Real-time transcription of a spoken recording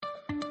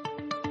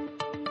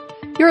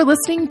You're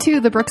listening to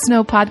the Brooke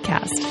Snow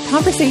Podcast,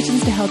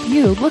 conversations to help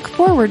you look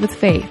forward with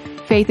faith.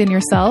 Faith in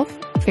yourself,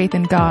 faith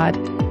in God,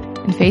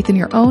 and faith in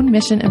your own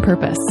mission and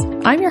purpose.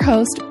 I'm your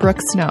host,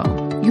 Brooke Snow.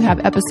 You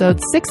have episode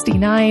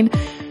 69,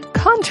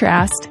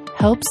 Contrast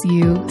Helps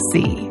You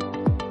See.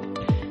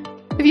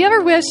 Have you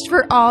ever wished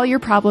for all your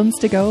problems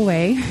to go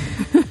away?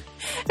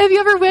 Have you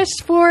ever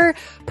wished for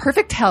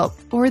perfect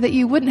health, or that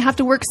you wouldn't have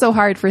to work so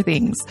hard for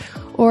things,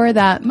 or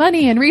that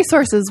money and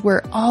resources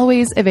were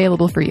always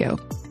available for you?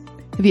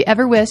 Have you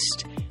ever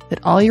wished that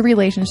all your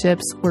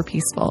relationships were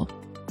peaceful?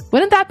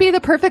 Wouldn't that be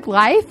the perfect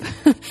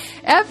life?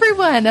 Every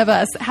one of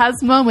us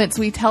has moments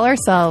we tell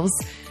ourselves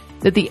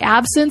that the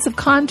absence of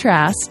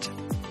contrast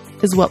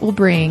is what will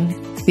bring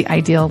the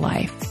ideal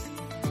life.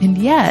 And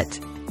yet,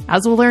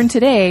 as we'll learn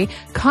today,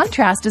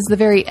 contrast is the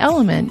very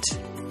element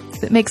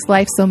that makes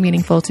life so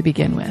meaningful to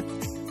begin with.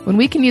 When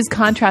we can use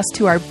contrast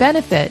to our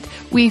benefit,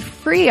 we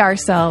free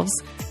ourselves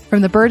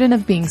from the burden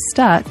of being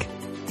stuck,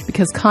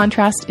 because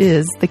contrast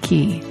is the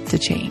key to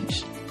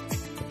change.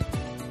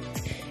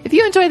 If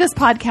you enjoy this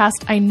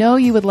podcast, I know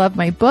you would love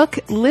my book,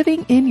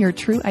 Living in Your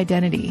True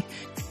Identity.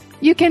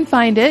 You can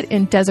find it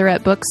in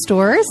Deseret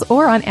bookstores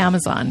or on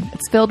Amazon.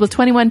 It's filled with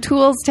 21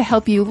 tools to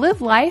help you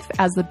live life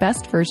as the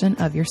best version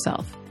of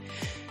yourself.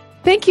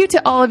 Thank you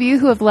to all of you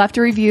who have left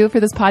a review for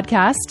this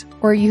podcast,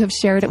 or you have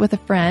shared it with a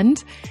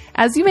friend.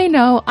 As you may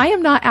know, I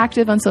am not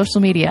active on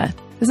social media.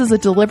 This is a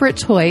deliberate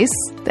choice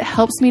that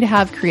helps me to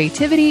have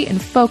creativity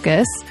and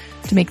focus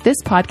to make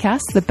this podcast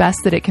the best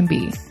that it can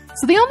be.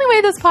 So the only way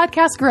this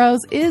podcast grows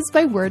is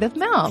by word of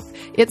mouth.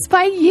 It's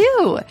by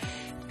you.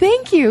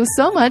 Thank you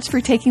so much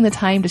for taking the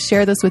time to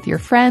share this with your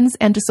friends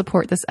and to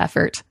support this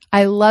effort.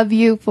 I love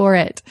you for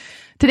it.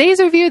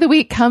 Today's review of the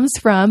week comes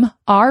from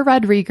R.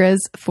 Rodriguez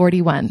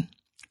 41.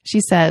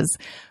 She says,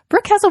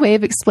 Brooke has a way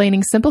of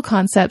explaining simple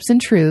concepts and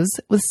truths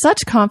with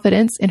such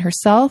confidence in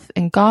herself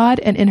and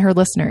God and in her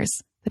listeners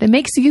that it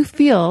makes you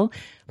feel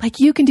like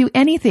you can do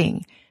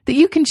anything, that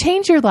you can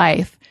change your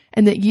life,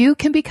 and that you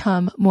can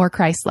become more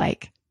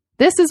Christ-like.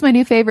 This is my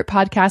new favorite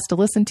podcast to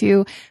listen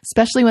to,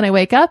 especially when I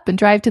wake up and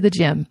drive to the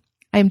gym.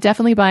 I am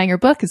definitely buying her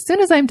book as soon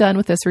as I'm done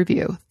with this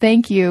review.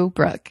 Thank you,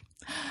 Brooke.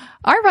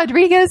 R.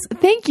 Rodriguez,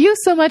 thank you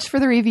so much for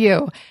the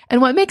review. And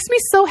what makes me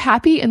so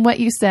happy in what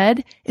you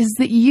said is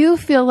that you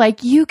feel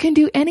like you can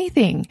do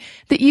anything,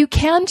 that you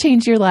can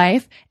change your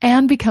life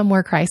and become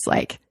more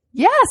Christ-like.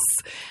 Yes,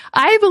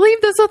 I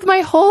believe this with my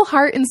whole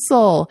heart and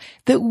soul,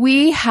 that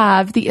we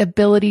have the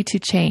ability to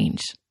change.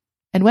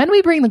 And when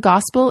we bring the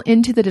gospel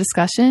into the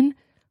discussion,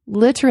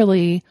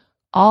 literally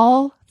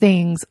all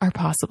things are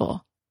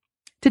possible.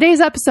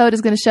 Today's episode is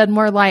going to shed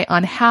more light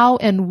on how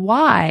and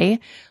why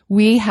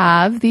we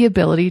have the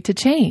ability to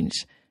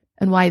change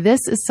and why this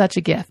is such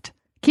a gift.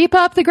 Keep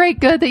up the great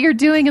good that you're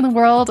doing in the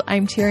world.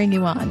 I'm cheering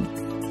you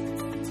on.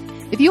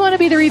 If you want to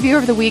be the reviewer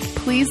of the week,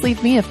 please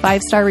leave me a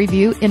 5-star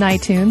review in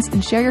iTunes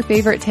and share your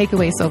favorite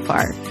takeaway so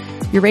far.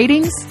 Your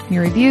ratings,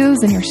 your reviews,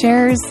 and your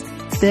shares,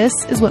 this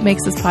is what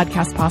makes this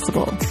podcast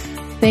possible.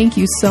 Thank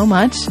you so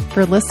much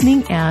for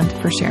listening and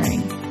for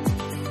sharing.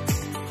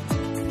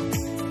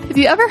 Have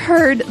you ever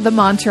heard the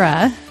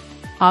mantra,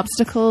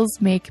 obstacles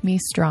make me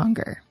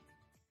stronger?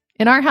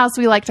 In our house,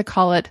 we like to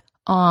call it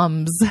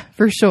OMS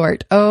for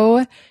short.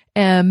 O-M-M-S.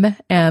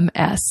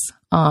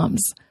 OMS.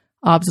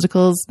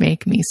 Obstacles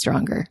make me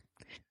stronger.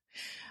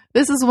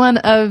 This is one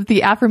of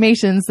the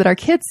affirmations that our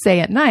kids say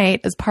at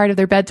night as part of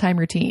their bedtime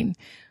routine.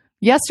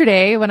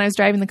 Yesterday, when I was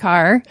driving the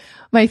car,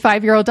 my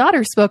 5-year-old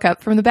daughter spoke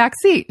up from the back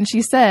seat and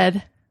she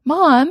said,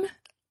 Mom,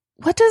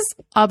 what does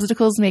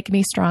obstacles make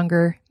me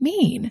stronger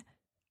mean?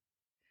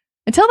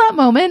 Until that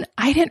moment,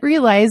 I didn't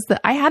realize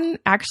that I hadn't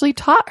actually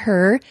taught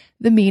her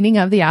the meaning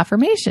of the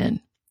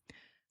affirmation.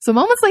 So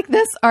moments like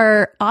this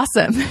are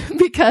awesome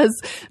because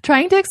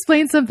trying to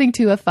explain something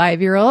to a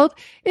 5-year-old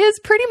is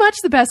pretty much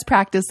the best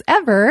practice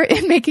ever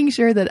in making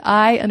sure that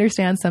I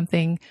understand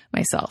something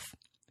myself.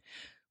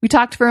 We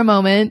talked for a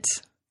moment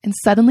and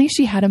suddenly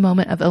she had a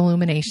moment of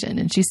illumination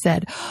and she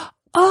said,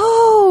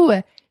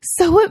 oh,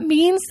 so it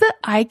means that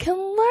I can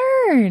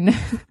learn.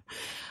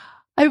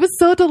 I was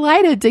so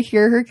delighted to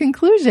hear her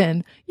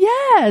conclusion.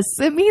 Yes,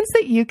 it means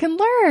that you can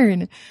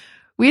learn.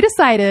 We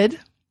decided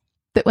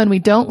that when we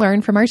don't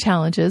learn from our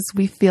challenges,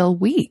 we feel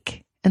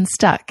weak and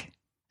stuck.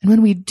 And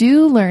when we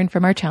do learn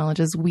from our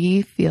challenges,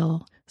 we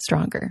feel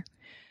stronger.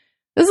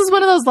 This is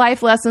one of those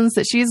life lessons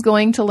that she's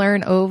going to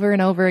learn over and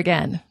over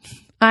again.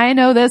 I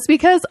know this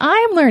because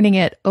I'm learning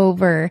it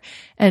over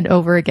and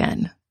over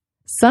again.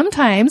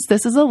 Sometimes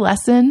this is a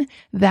lesson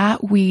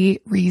that we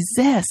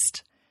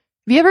resist.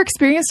 Have you ever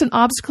experienced an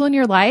obstacle in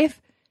your life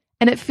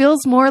and it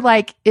feels more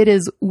like it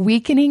is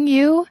weakening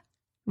you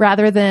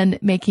rather than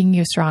making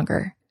you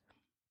stronger?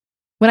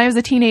 When I was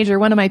a teenager,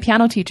 one of my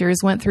piano teachers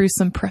went through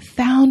some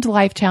profound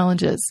life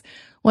challenges.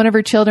 One of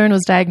her children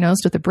was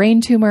diagnosed with a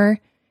brain tumor,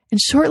 and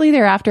shortly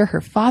thereafter,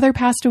 her father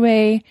passed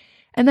away,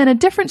 and then a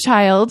different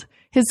child,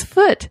 his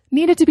foot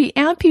needed to be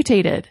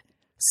amputated.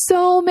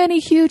 So many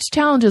huge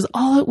challenges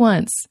all at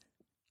once.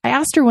 I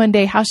asked her one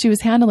day how she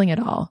was handling it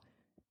all.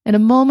 In a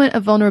moment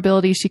of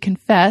vulnerability, she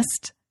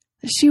confessed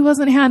she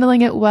wasn't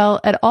handling it well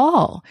at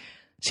all.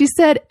 She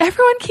said,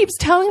 everyone keeps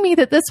telling me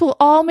that this will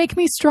all make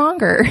me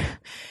stronger.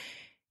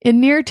 In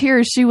near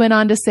tears, she went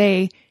on to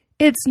say,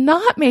 it's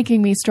not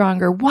making me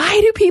stronger.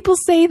 Why do people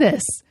say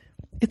this?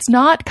 It's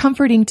not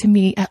comforting to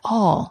me at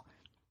all.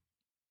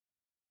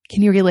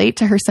 Can you relate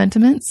to her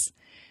sentiments?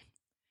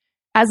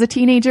 As a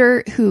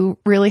teenager who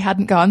really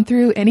hadn't gone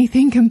through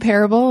anything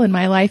comparable in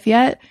my life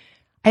yet,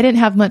 I didn't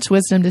have much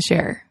wisdom to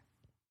share.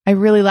 I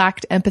really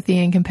lacked empathy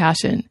and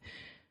compassion.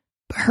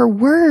 But her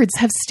words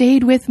have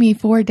stayed with me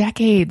for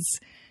decades.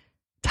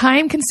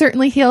 Time can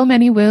certainly heal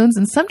many wounds,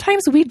 and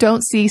sometimes we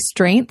don't see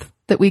strength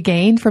that we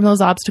gained from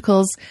those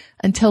obstacles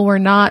until we're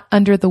not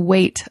under the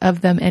weight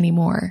of them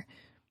anymore.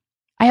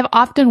 I have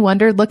often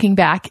wondered, looking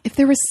back, if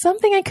there was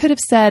something I could have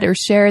said or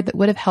shared that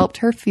would have helped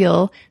her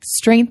feel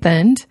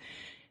strengthened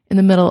in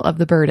the middle of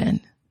the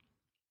burden.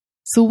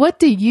 So what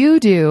do you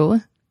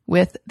do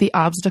with the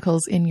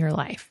obstacles in your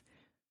life?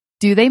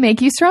 Do they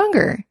make you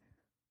stronger?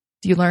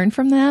 Do you learn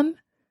from them?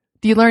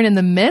 Do you learn in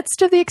the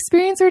midst of the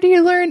experience, or do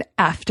you learn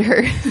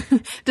after?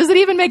 Does it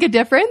even make a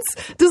difference?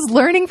 Does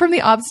learning from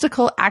the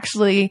obstacle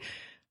actually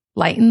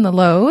lighten the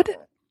load?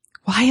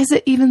 Why is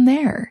it even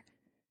there?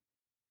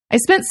 I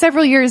spent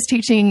several years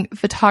teaching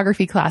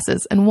photography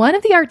classes, and one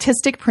of the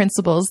artistic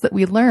principles that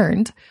we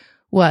learned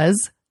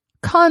was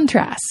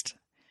contrast.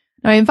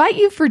 Now, I invite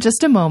you for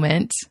just a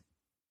moment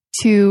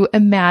to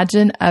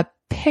imagine a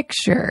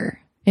picture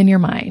in your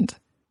mind.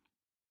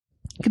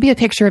 It could be a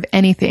picture of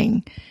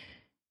anything.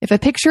 If a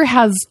picture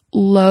has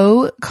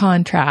low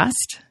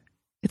contrast,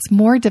 it's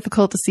more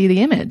difficult to see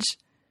the image.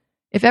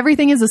 If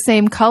everything is the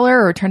same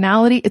color or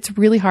tonality, it's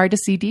really hard to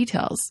see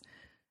details.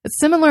 It's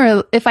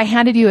similar if I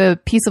handed you a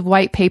piece of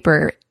white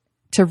paper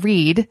to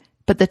read,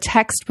 but the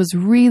text was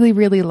really,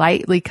 really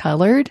lightly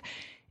colored,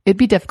 it'd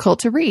be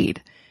difficult to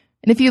read.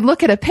 And if you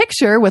look at a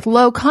picture with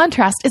low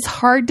contrast, it's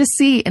hard to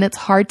see and it's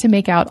hard to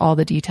make out all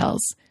the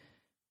details.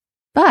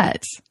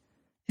 But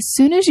as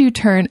soon as you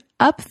turn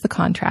up the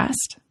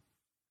contrast,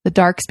 the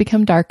darks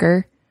become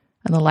darker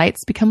and the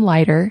lights become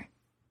lighter,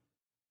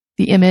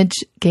 the image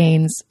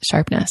gains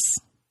sharpness.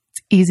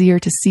 It's easier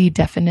to see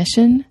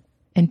definition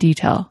and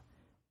detail.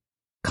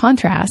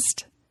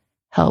 Contrast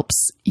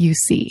helps you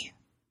see.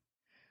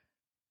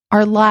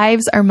 Our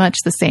lives are much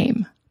the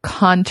same.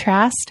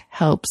 Contrast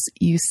helps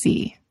you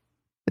see.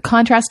 The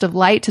contrast of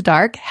light to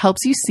dark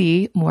helps you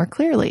see more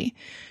clearly.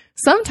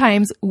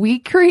 Sometimes we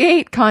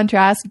create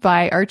contrast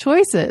by our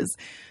choices.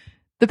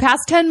 The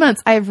past 10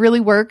 months, I have really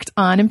worked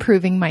on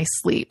improving my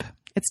sleep.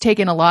 It's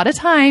taken a lot of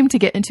time to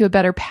get into a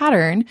better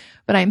pattern,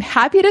 but I'm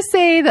happy to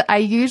say that I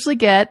usually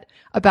get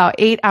about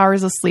 8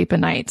 hours of sleep a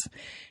night.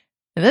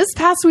 And this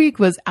past week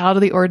was out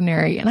of the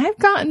ordinary, and I've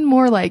gotten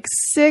more like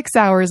 6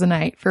 hours a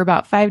night for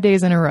about 5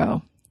 days in a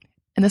row.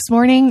 And this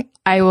morning,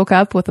 I woke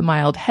up with a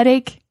mild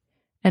headache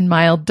and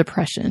mild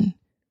depression.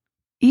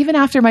 Even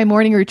after my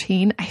morning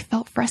routine, I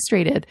felt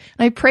frustrated.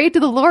 And I prayed to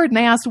the Lord and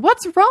I asked,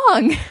 what's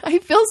wrong? I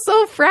feel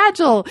so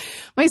fragile.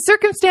 My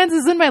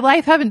circumstances in my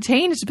life haven't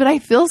changed, but I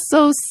feel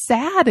so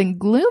sad and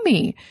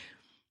gloomy.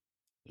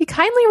 He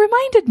kindly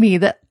reminded me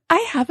that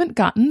I haven't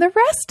gotten the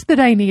rest that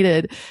I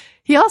needed.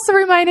 He also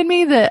reminded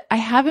me that I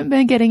haven't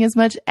been getting as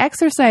much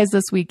exercise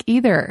this week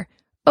either.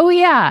 Oh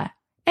yeah.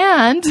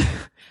 And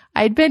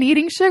I'd been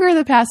eating sugar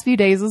the past few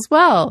days as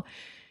well.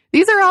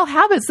 These are all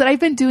habits that I've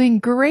been doing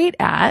great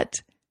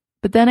at,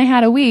 but then I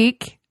had a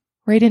week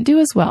where I didn't do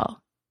as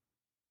well.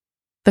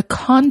 The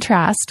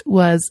contrast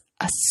was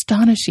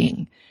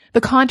astonishing.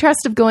 The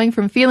contrast of going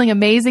from feeling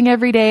amazing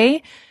every day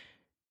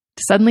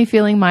to suddenly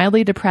feeling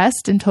mildly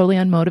depressed and totally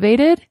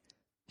unmotivated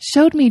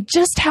showed me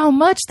just how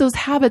much those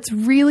habits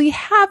really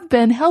have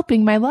been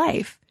helping my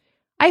life.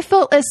 I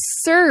felt a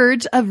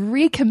surge of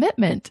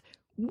recommitment.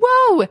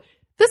 Whoa,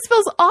 this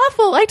feels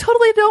awful. I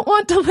totally don't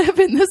want to live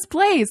in this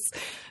place.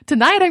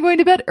 Tonight I'm going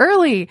to bed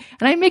early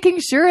and I'm making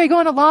sure I go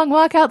on a long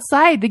walk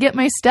outside to get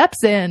my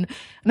steps in.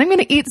 And I'm going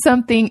to eat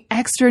something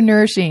extra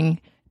nourishing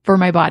for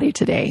my body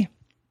today.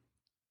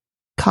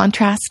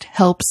 Contrast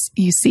helps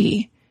you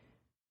see.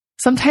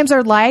 Sometimes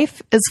our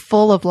life is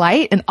full of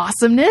light and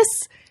awesomeness,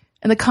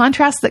 and the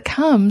contrast that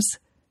comes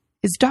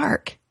is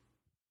dark.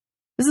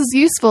 This is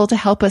useful to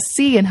help us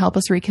see and help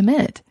us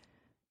recommit.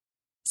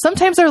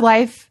 Sometimes our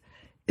life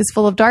is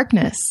full of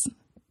darkness.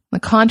 The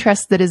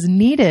contrast that is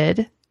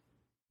needed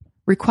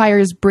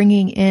requires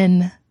bringing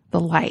in the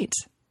light.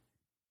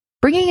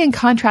 Bringing in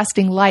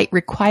contrasting light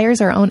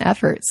requires our own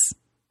efforts.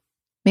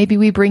 Maybe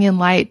we bring in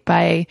light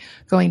by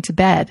going to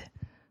bed,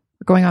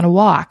 or going on a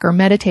walk, or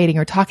meditating,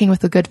 or talking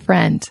with a good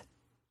friend,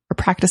 or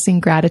practicing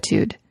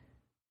gratitude.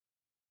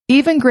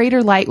 Even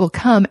greater light will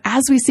come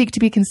as we seek to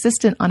be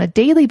consistent on a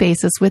daily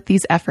basis with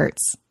these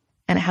efforts,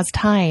 and it has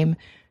time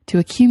to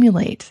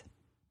accumulate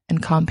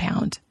and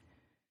compound.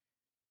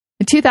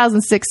 In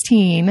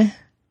 2016,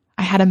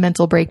 I had a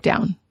mental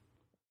breakdown.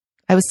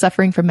 I was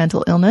suffering from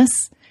mental illness,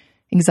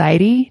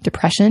 anxiety,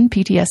 depression,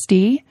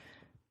 PTSD,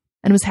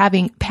 and was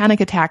having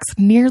panic attacks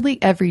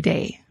nearly every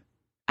day.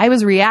 I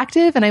was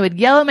reactive and I would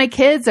yell at my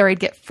kids or I'd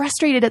get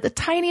frustrated at the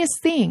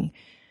tiniest thing.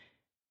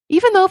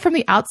 Even though from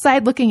the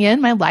outside looking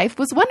in, my life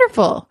was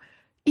wonderful.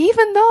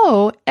 Even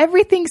though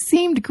everything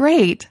seemed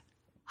great,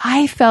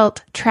 I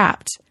felt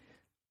trapped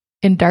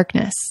in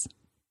darkness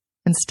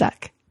and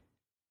stuck.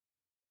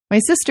 My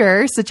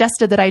sister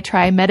suggested that I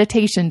try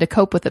meditation to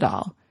cope with it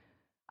all.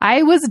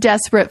 I was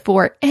desperate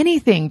for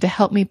anything to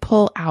help me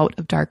pull out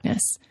of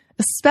darkness,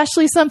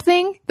 especially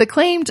something that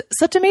claimed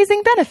such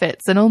amazing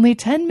benefits in only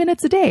 10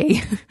 minutes a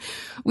day.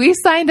 We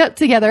signed up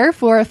together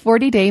for a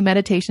 40-day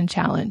meditation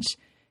challenge,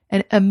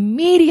 and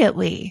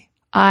immediately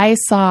I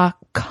saw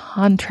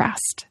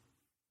contrast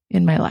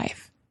in my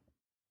life.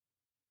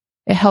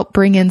 It helped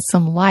bring in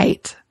some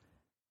light,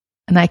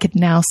 and I could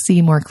now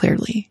see more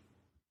clearly.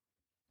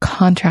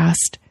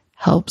 Contrast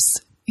helps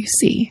you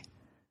see.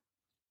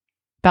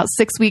 About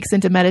 6 weeks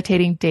into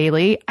meditating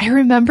daily, I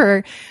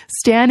remember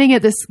standing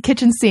at this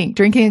kitchen sink,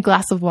 drinking a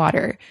glass of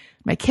water.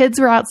 My kids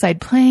were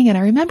outside playing, and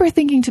I remember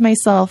thinking to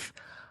myself,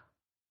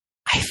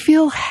 I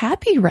feel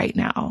happy right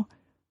now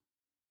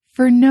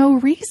for no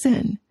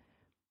reason.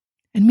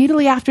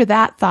 Immediately after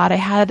that thought, I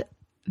had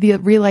the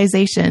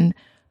realization,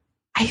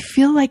 I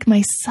feel like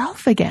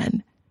myself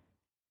again.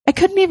 I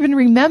couldn't even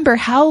remember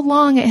how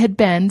long it had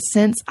been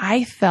since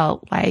I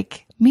felt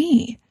like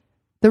me,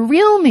 the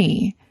real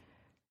me.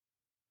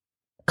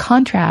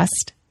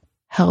 Contrast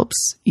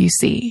helps you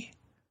see.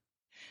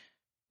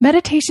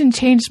 Meditation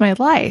changed my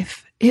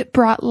life. It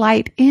brought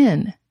light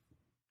in.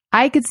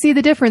 I could see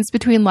the difference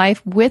between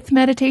life with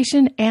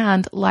meditation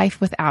and life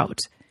without.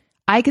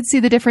 I could see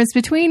the difference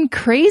between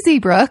crazy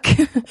Brooke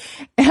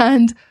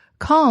and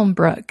calm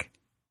Brooke.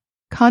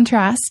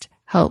 Contrast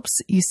helps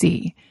you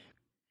see.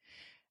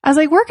 As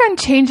I work on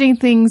changing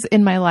things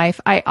in my life,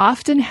 I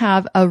often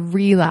have a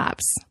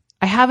relapse.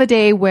 I have a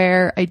day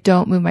where I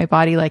don't move my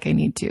body like I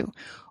need to,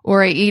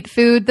 or I eat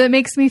food that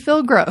makes me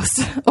feel gross,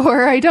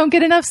 or I don't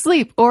get enough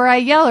sleep, or I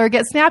yell or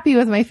get snappy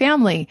with my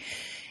family.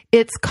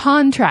 It's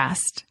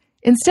contrast.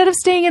 Instead of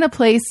staying in a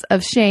place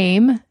of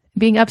shame,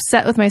 being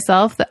upset with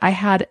myself that I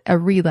had a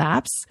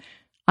relapse,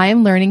 I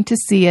am learning to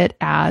see it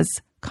as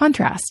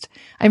contrast.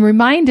 I'm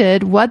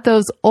reminded what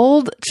those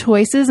old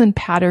choices and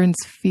patterns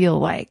feel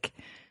like.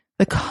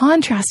 The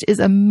contrast is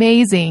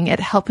amazing at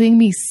helping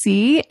me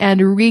see and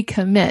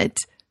recommit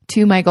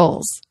to my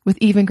goals with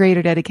even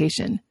greater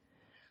dedication.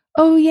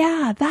 Oh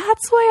yeah,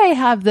 that's why I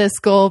have this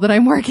goal that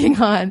I'm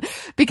working on.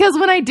 Because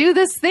when I do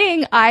this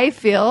thing, I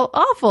feel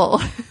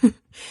awful.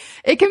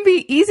 It can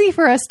be easy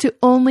for us to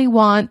only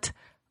want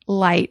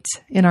light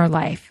in our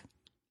life.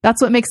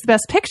 That's what makes the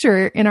best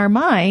picture in our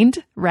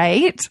mind,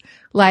 right?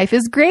 Life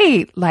is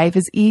great. Life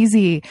is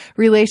easy.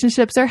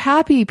 Relationships are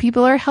happy.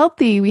 People are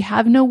healthy. We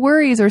have no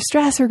worries or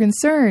stress or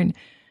concern.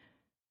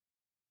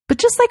 But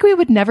just like we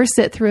would never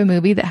sit through a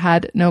movie that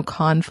had no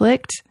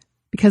conflict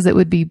because it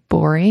would be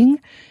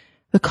boring,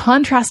 the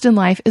contrast in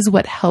life is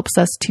what helps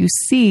us to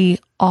see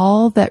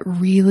all that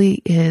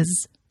really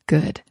is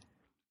good.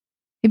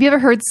 Have you ever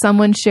heard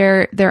someone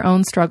share their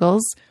own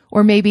struggles?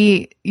 Or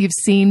maybe you've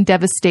seen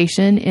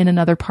devastation in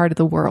another part of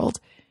the world,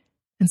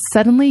 and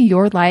suddenly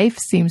your life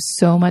seems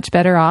so much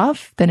better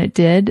off than it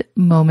did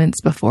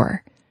moments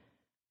before.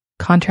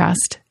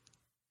 Contrast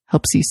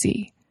helps you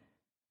see.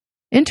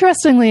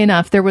 Interestingly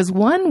enough, there was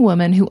one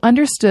woman who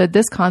understood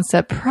this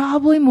concept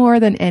probably more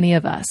than any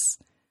of us.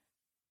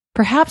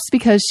 Perhaps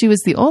because she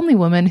was the only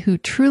woman who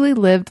truly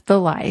lived the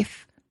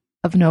life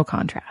of no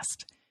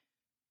contrast.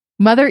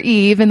 Mother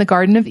Eve in the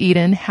Garden of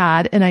Eden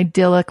had an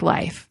idyllic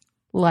life.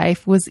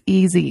 Life was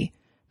easy.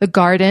 The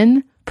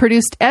garden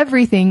produced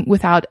everything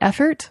without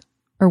effort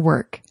or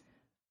work.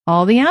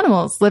 All the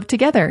animals lived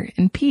together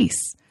in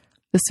peace.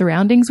 The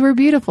surroundings were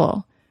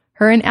beautiful.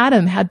 Her and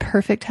Adam had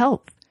perfect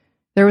health.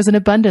 There was an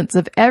abundance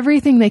of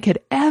everything they could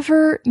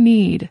ever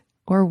need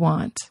or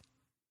want.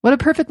 What a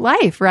perfect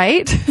life,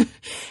 right?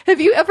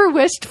 Have you ever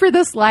wished for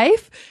this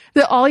life?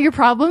 That all your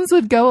problems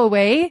would go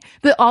away?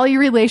 That all your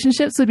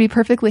relationships would be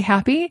perfectly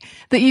happy?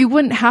 That you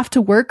wouldn't have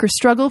to work or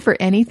struggle for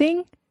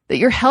anything? That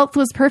your health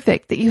was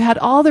perfect? That you had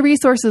all the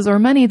resources or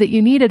money that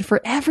you needed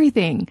for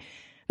everything?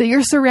 That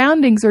your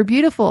surroundings were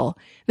beautiful?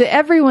 That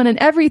everyone and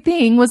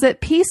everything was at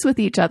peace with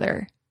each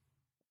other?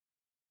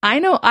 I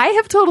know I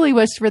have totally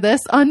wished for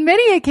this on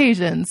many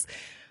occasions.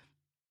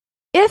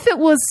 If it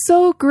was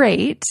so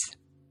great,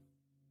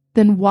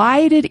 then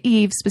why did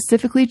Eve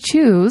specifically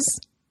choose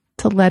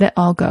to let it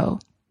all go?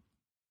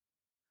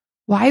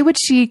 Why would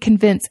she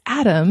convince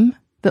Adam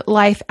that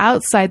life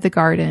outside the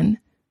garden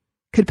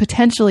could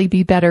potentially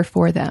be better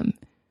for them?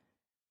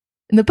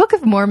 In the Book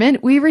of Mormon,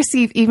 we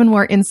receive even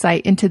more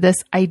insight into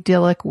this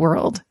idyllic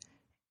world.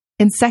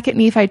 In 2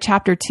 Nephi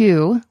chapter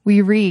 2,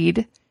 we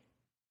read,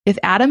 "If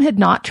Adam had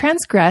not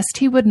transgressed,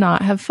 he would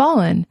not have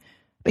fallen,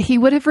 but he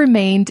would have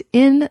remained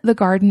in the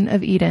Garden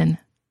of Eden.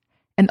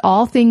 And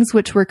all things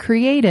which were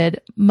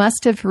created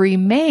must have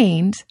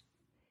remained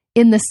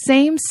in the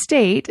same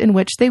state in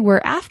which they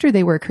were after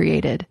they were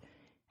created.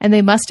 And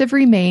they must have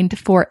remained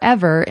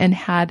forever and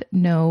had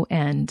no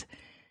end.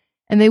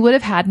 And they would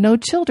have had no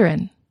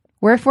children.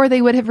 Wherefore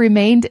they would have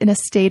remained in a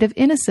state of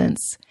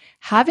innocence,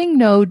 having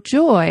no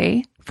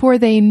joy, for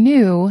they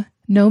knew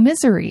no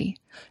misery.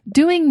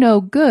 doing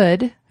no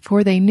good,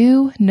 for they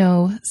knew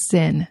no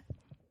sin."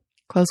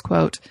 Close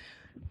quote.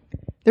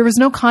 There was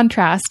no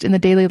contrast in the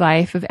daily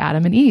life of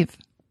Adam and Eve.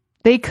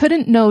 They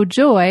couldn't know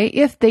joy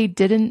if they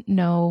didn't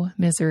know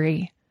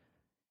misery.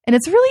 And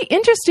it's really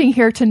interesting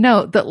here to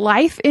note that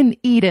life in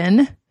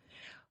Eden,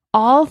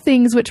 all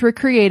things which were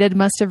created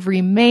must have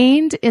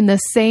remained in the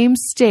same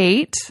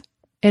state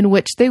in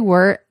which they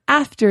were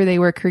after they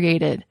were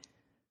created.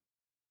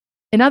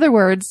 In other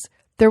words,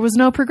 there was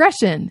no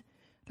progression.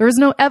 There was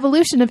no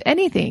evolution of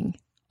anything.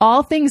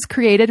 All things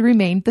created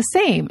remained the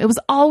same. It was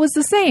always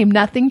the same.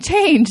 Nothing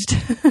changed.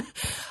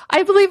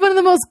 I believe one of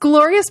the most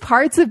glorious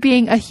parts of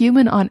being a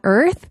human on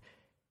earth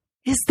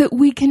is that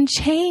we can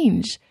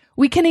change.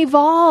 We can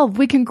evolve.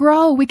 We can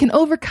grow. We can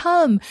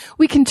overcome.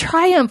 We can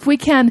triumph. We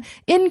can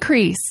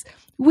increase.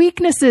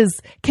 Weaknesses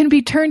can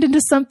be turned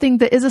into something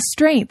that is a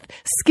strength.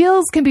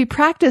 Skills can be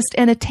practiced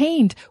and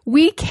attained.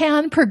 We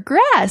can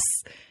progress.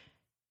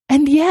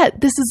 And yet,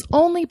 this is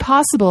only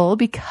possible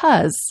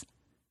because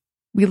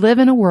we live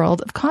in a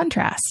world of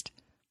contrast.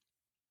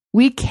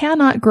 We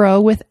cannot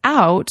grow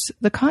without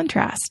the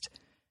contrast.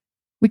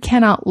 We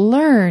cannot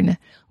learn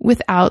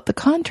without the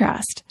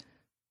contrast.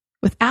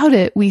 Without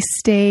it, we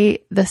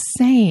stay the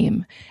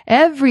same.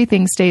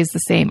 Everything stays the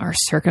same. Our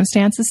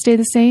circumstances stay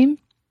the same.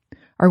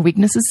 Our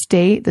weaknesses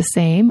stay the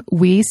same.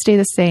 We stay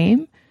the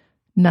same.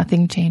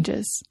 Nothing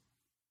changes.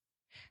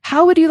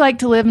 How would you like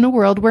to live in a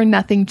world where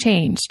nothing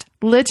changed?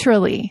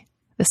 Literally,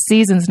 the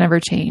seasons never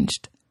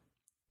changed.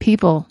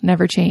 People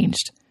never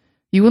changed.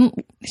 You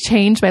wouldn't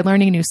change by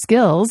learning new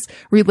skills.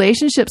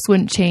 Relationships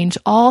wouldn't change.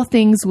 All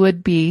things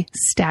would be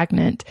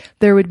stagnant.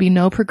 There would be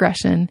no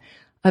progression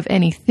of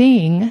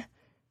anything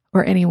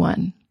or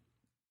anyone.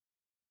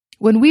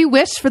 When we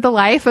wish for the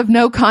life of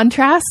no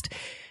contrast,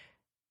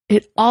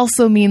 it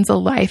also means a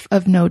life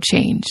of no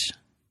change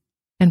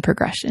and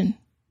progression.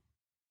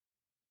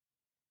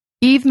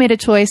 Eve made a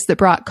choice that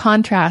brought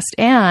contrast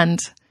and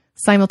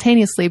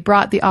simultaneously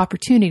brought the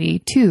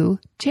opportunity to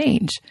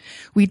change.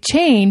 We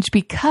change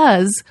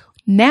because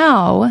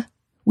now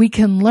we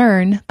can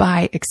learn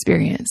by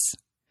experience.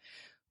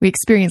 We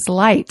experience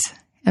light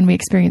and we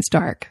experience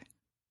dark.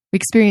 We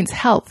experience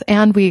health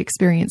and we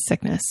experience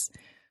sickness.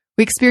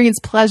 We experience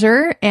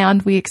pleasure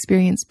and we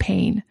experience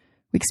pain.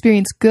 We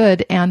experience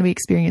good and we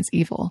experience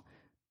evil.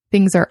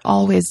 Things are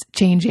always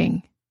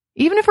changing.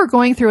 Even if we're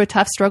going through a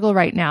tough struggle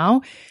right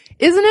now,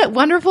 isn't it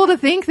wonderful to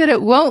think that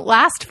it won't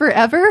last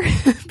forever?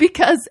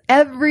 Because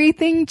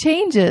everything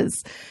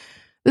changes.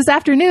 This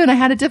afternoon, I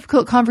had a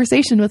difficult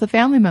conversation with a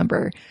family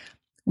member.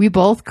 We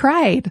both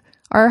cried.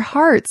 Our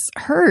hearts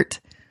hurt.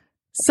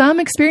 Some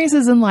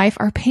experiences in life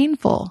are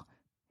painful.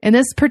 In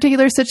this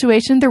particular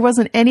situation, there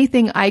wasn't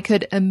anything I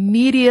could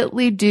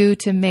immediately do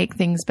to make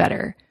things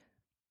better.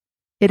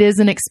 It is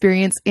an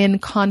experience in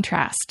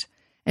contrast,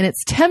 and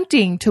it's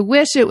tempting to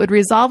wish it would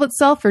resolve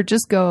itself or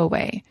just go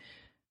away.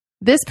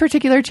 This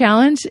particular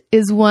challenge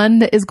is one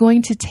that is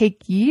going to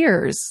take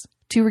years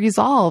to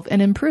resolve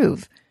and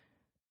improve.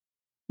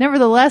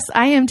 Nevertheless,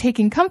 I am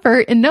taking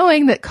comfort in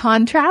knowing that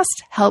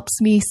contrast helps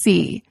me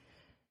see.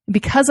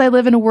 Because I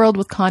live in a world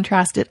with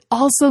contrast, it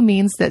also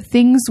means that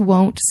things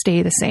won't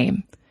stay the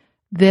same.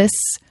 This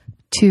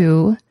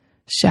too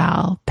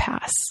shall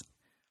pass.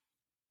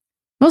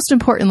 Most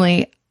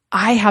importantly,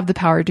 I have the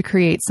power to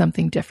create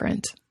something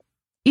different.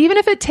 Even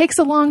if it takes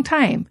a long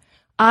time,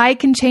 I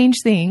can change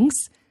things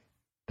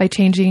by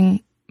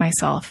changing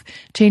myself,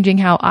 changing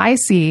how I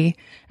see,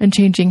 and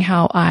changing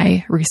how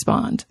I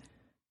respond.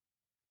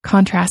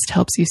 Contrast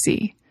helps you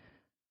see.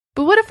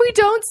 But what if we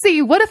don't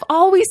see? What if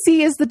all we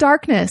see is the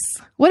darkness?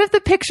 What if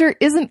the picture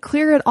isn't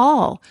clear at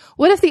all?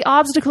 What if the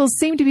obstacles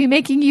seem to be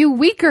making you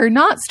weaker,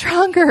 not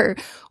stronger?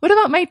 What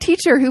about my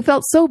teacher who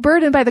felt so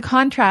burdened by the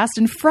contrast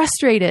and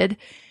frustrated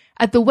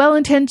at the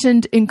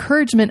well-intentioned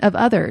encouragement of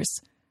others?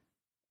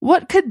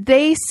 What could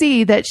they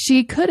see that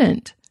she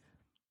couldn't?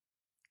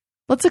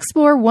 Let's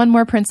explore one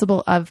more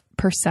principle of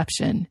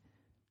perception.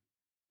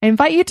 I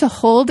invite you to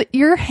hold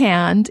your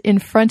hand in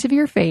front of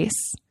your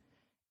face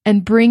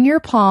and bring your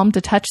palm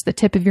to touch the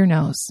tip of your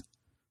nose.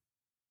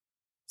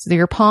 So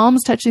your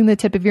palm's touching the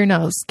tip of your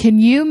nose. Can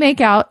you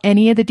make out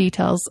any of the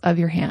details of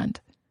your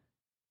hand?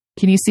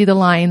 Can you see the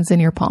lines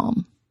in your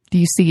palm? Do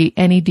you see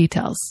any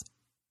details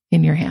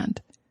in your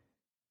hand?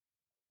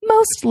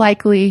 Most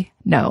likely,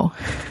 no.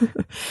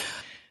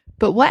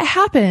 But what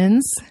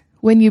happens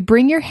when you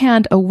bring your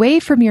hand away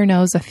from your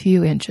nose a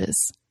few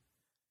inches?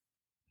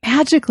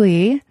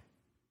 Magically,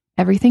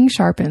 everything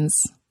sharpens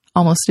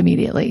almost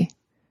immediately.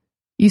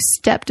 You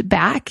stepped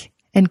back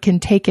and can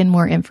take in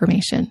more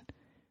information.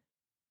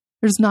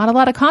 There's not a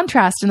lot of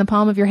contrast in the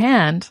palm of your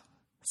hand,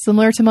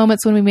 similar to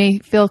moments when we may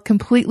feel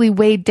completely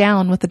weighed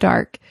down with the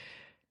dark.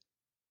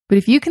 But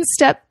if you can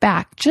step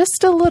back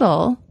just a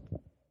little,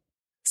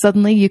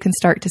 suddenly you can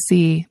start to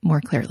see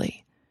more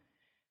clearly.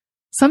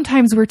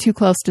 Sometimes we're too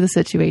close to the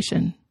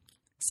situation.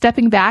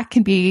 Stepping back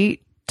can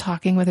be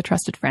talking with a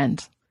trusted friend.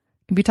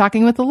 It can be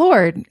talking with the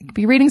Lord. It can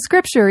be reading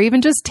scripture, or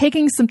even just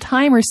taking some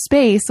time or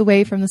space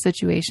away from the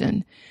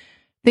situation.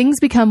 Things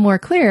become more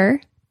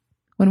clear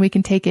when we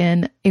can take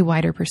in a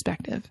wider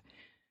perspective.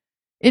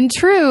 In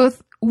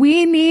truth,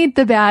 we need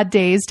the bad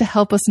days to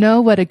help us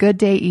know what a good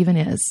day even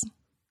is.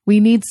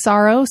 We need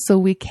sorrow so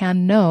we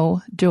can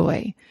know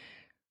joy.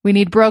 We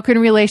need broken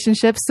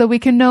relationships so we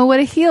can know what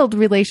a healed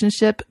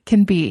relationship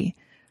can be.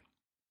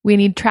 We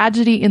need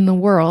tragedy in the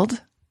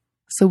world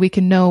so we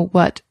can know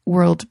what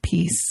world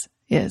peace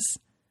is.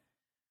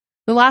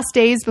 The last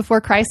days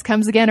before Christ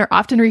comes again are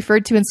often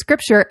referred to in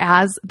Scripture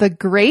as the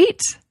great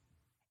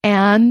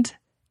and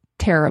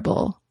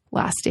terrible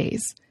last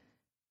days.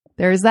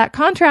 There's that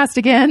contrast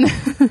again.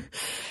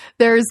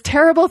 There's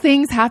terrible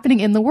things happening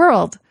in the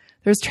world.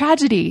 There's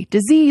tragedy,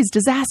 disease,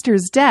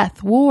 disasters,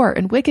 death, war,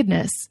 and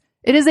wickedness.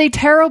 It is a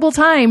terrible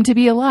time to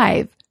be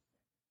alive.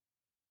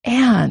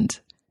 And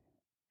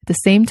at the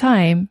same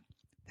time,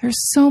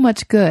 there's so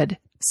much good,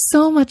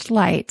 so much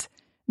light.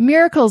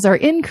 Miracles are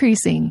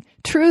increasing.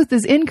 Truth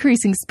is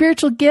increasing.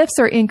 Spiritual gifts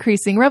are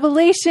increasing.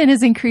 Revelation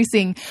is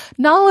increasing.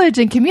 Knowledge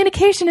and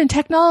communication and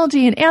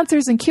technology and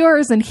answers and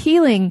cures and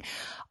healing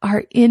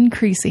are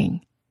increasing.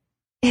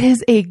 It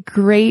is a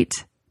great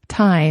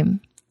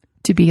time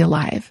to be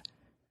alive.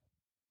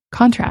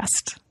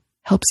 Contrast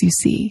helps you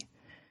see.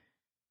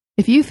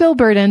 If you feel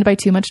burdened by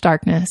too much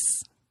darkness,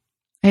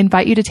 I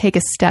invite you to take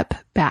a step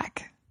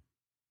back.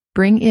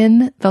 Bring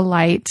in the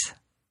light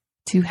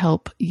to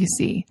help you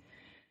see.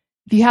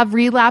 If you have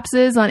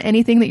relapses on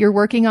anything that you're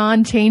working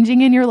on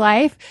changing in your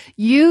life,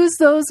 use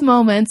those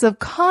moments of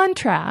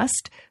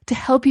contrast to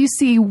help you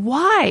see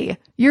why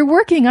you're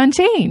working on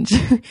change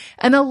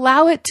and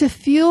allow it to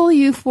fuel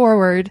you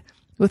forward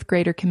with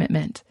greater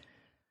commitment.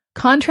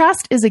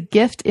 Contrast is a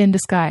gift in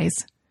disguise.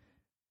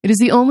 It is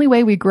the only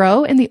way we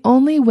grow and the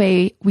only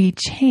way we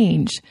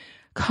change.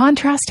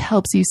 Contrast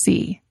helps you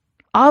see.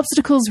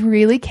 Obstacles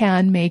really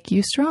can make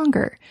you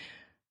stronger.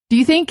 Do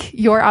you think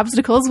your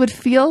obstacles would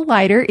feel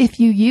lighter if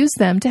you use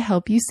them to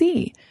help you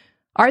see?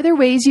 Are there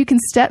ways you can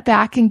step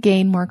back and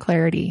gain more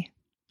clarity?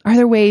 Are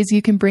there ways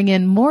you can bring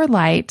in more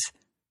light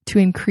to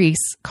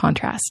increase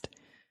contrast?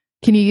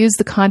 Can you use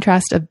the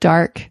contrast of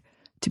dark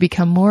to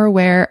become more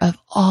aware of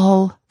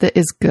all that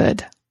is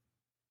good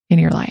in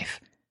your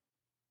life?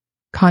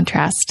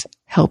 Contrast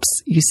helps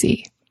you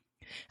see.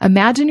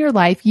 Imagine your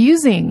life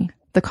using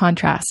the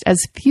contrast as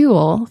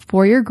fuel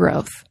for your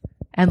growth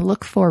and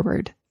look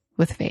forward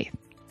with faith.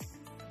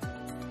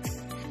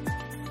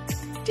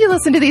 Do you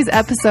listen to these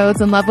episodes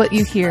and love what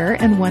you hear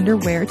and wonder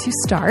where to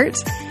start?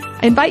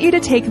 I invite you to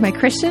take my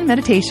Christian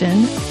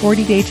Meditation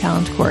 40-Day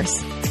Challenge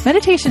course.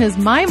 Meditation is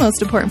my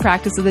most important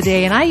practice of the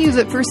day, and I use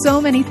it for so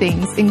many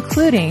things,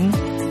 including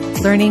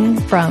learning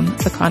from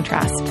the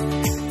contrast.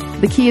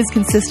 The key is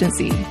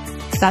consistency.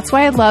 That's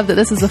why I love that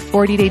this is a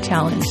 40-day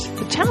challenge.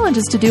 The challenge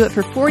is to do it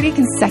for 40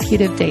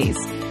 consecutive days.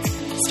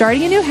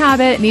 Starting a new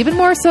habit, and even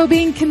more so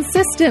being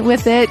consistent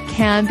with it,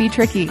 can be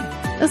tricky.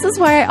 This is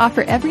why I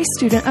offer every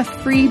student a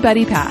free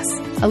buddy pass,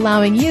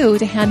 allowing you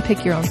to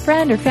handpick your own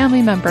friend or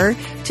family member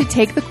to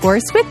take the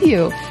course with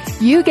you.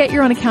 You get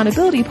your own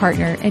accountability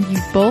partner, and you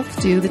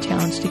both do the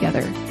challenge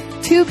together.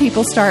 2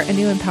 people start a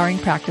new empowering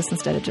practice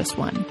instead of just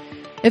 1.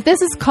 If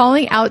this is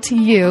calling out to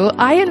you,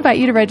 I invite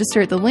you to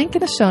register at the link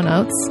in the show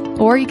notes,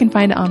 or you can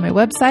find it on my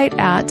website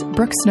at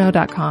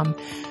brooksnow.com.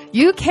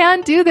 You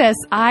can do this.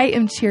 I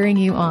am cheering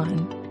you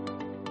on.